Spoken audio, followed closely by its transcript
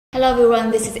Hello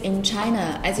everyone, this is in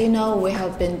China. As you know, we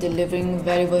have been delivering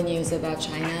valuable news about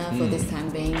China for this time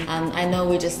being. I know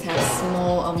we just have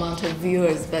small amount of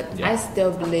viewers, but I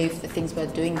still believe the things we're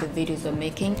doing, the videos we're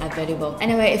making are valuable.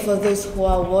 Anyway, for those who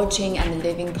are watching and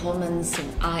leaving comments,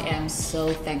 I am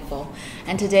so thankful.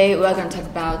 And today we're going to talk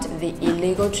about the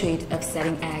illegal trade of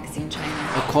selling eggs in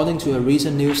China. According to a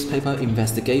recent newspaper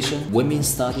investigation, women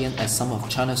studying at some of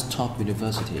China's top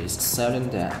universities selling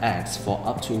their eggs for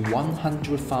up to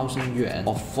 100,000 yuan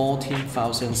or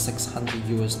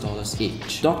 $14,600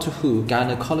 each. Doctor Hu,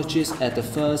 gynecologist at the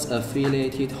first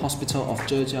affiliated hospital of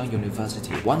Zhejiang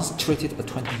University, once treated a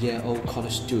 20-year-old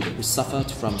college student who suffered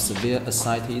from severe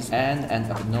ascites and an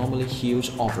abnormally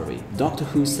huge ovary. Dr.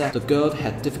 Hu said the girl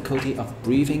had difficulty of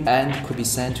breathing and could be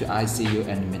sent to ICU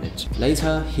any minute.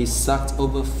 Later, he sucked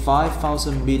over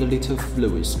 5,000 milliliter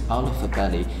fluids out of her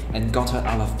belly and got her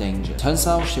out of danger. Turns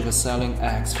out she was selling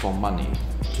eggs for money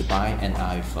to buy an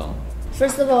iPhone.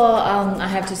 First of all, I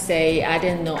have to say I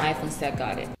didn't know iPhone still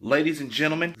got it. Ladies and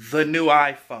gentlemen, the new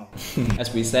iPhone.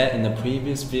 As we said in the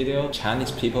previous video,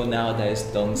 Chinese people nowadays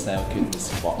don't sell goodies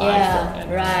for iPhone.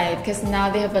 Yeah, right, because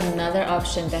now they have another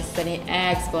option that's selling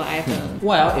eggs for iPhone.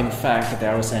 Well, in fact,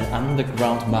 there is an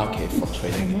underground market for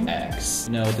trading eggs.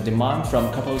 You know, the demand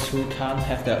from couples who can't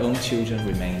have their own children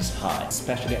remains high,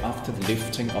 especially after the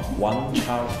lifting of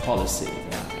one-child policy.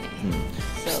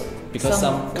 So, because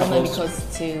some couples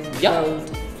too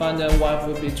old. Find their wife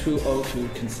will be too old to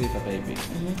conceive a baby.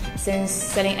 Since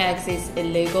selling eggs is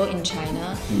illegal in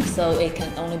China, so it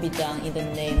can only be done in the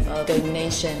name of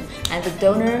donation, and the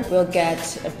donor will get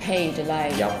paid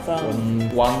like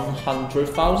from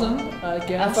 100,000, I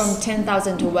guess. From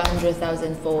 10,000 to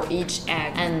 100,000 for each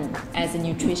egg, and as a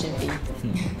nutrition fee.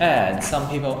 And some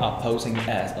people are posting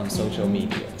ads on social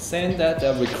media saying that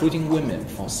they're recruiting women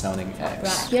for selling eggs.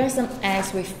 Right, here are some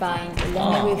eggs we find.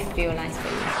 Let me reveal nice for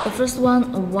you. The first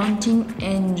one, Wanting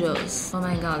Angels. Oh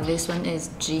my god, this one is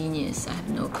genius. I have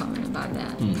no comment about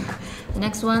that. The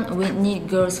next one, we need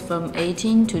girls from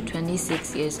 18 to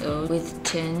 26 years old with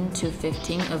 10 to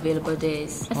 15 available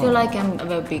days. I feel like I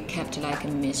will be kept like a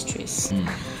mistress.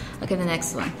 Okay, the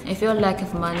next one. If you're lack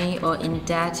of money or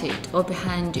indebted or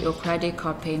behind your credit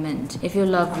card payment, if you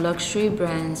love luxury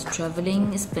brands,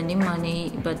 traveling, spending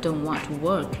money, but don't want to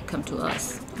work, come to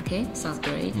us. Okay, sounds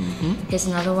great. Here's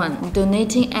another one.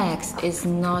 Donating eggs is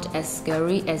not as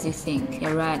scary as you think.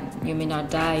 You're right, you may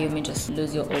not die, you may just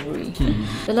lose your ovary.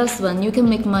 The last one, you can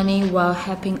make money while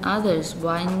helping others.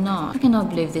 Why not? I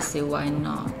cannot believe they say why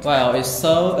not. Well, it's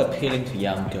so appealing to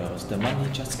young girls. The money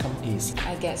just comes easy.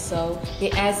 I guess so.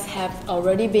 The ads have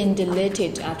already been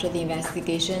deleted after the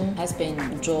investigation has been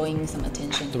drawing some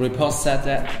attention. The report said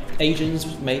that agents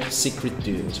make secret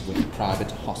deals with private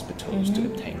hospitals to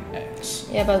obtain eggs.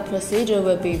 Yeah, but the procedure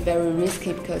will be very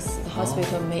risky because the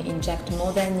hospital may inject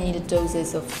more than needed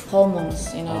doses of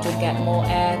hormones, you know, to get more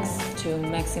eggs to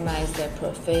maximize their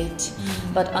profit.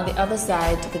 But on the other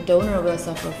side, the donor will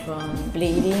suffer from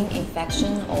bleeding,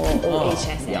 infection, or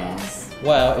OHSS.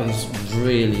 Well, it's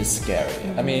really scary.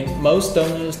 I mean, most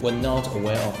donors were not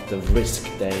aware of the risk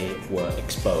they were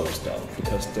exposed to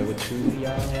because they were too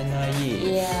young and naive.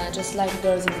 Yeah, just like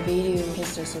girls in the video,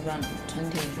 he's just around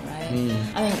 20, right?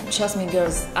 I mean, trust me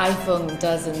girls, iPhone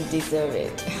doesn't deserve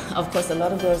it. Of course, a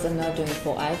lot of girls are not doing it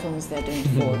for iPhones, they're doing it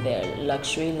for their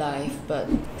luxury life, but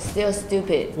still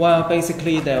stupid. Well,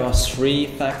 basically, there are three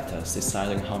factors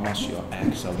deciding how much your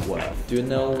eggs are worth. Do you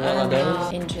know what are those? I'm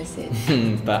not interested.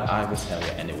 But I will tell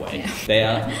you anyway. They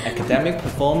are academic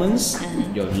performance,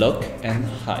 your look, and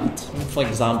height. For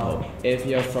example, if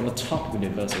you're from a top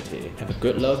university, have a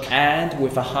good look, and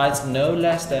with a height no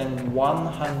less than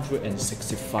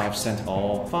 165 cm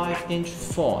or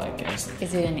 5'4", I guess.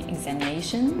 Is it an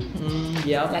examination?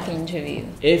 Yeah. Like an interview?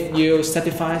 If you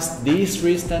satisfy these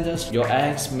three standards, your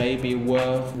eggs may be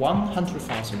worth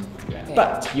 100,000 yuan. Okay.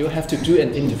 But you have to do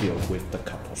an interview with the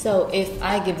couple. So if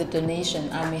I give the donation,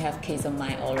 I may have kids of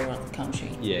mine all around the country.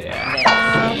 Yeah.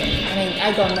 I mean,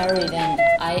 I got married and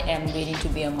I am ready to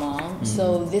be a mom.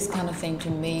 So this kind of thing to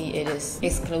me, it is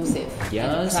exclusive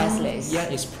and priceless. Yeah,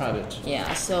 it's private.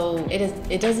 Yeah, so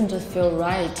it doesn't just feel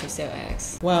right to sell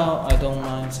eggs. Well, I don't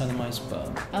mind selling my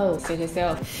sperm. Oh, suit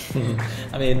yourself.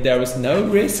 I mean, there is no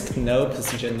risk, no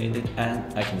procedure needed, and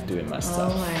I can do it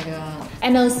myself. Oh my god. I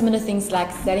know similar things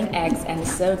like selling eggs and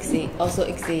surrogacy also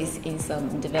exist in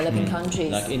some developing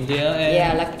countries. Like India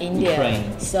and like India.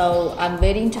 Ukraine. So I'm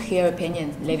waiting to hear your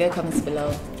opinion. Leave your comments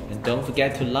below. And don't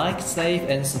forget to like, save,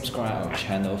 and subscribe our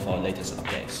channel for latest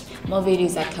updates. More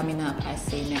videos are coming up. I'll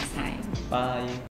see you next time. Bye.